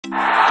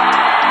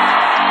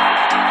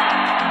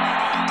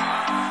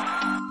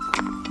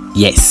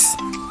Yes,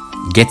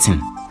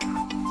 getting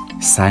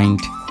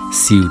signed,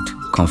 sealed,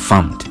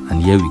 confirmed,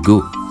 and here we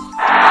go.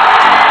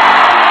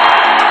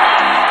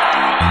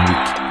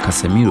 Henrique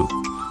Casemiro.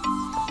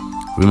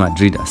 Real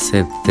Madrid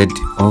accepted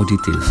all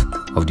details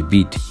of the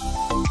bid.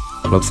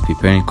 Clubs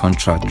preparing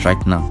contract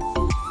right now.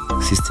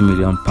 £60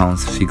 million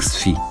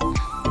fixed fee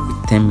with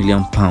 £10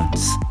 million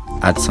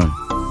add-on.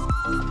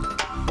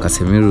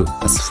 Casemiro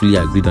has fully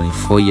agreed on a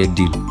 4-year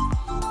deal,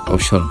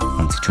 option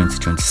until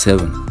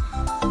 2027.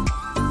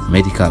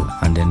 Medical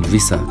and then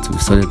visa to be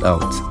sorted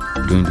out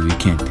during the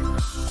weekend.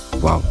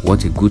 Wow,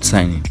 what a good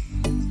signing.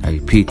 I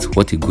repeat,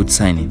 what a good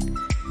signing.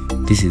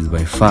 This is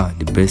by far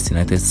the best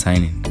United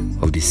signing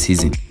of the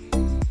season,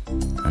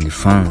 and the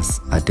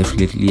fans are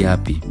definitely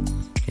happy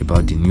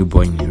about the new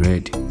boy in the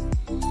red.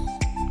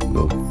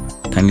 Well,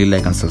 kindly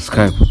like and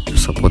subscribe to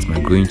support my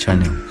growing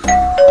channel.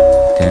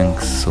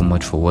 Thanks so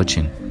much for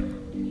watching.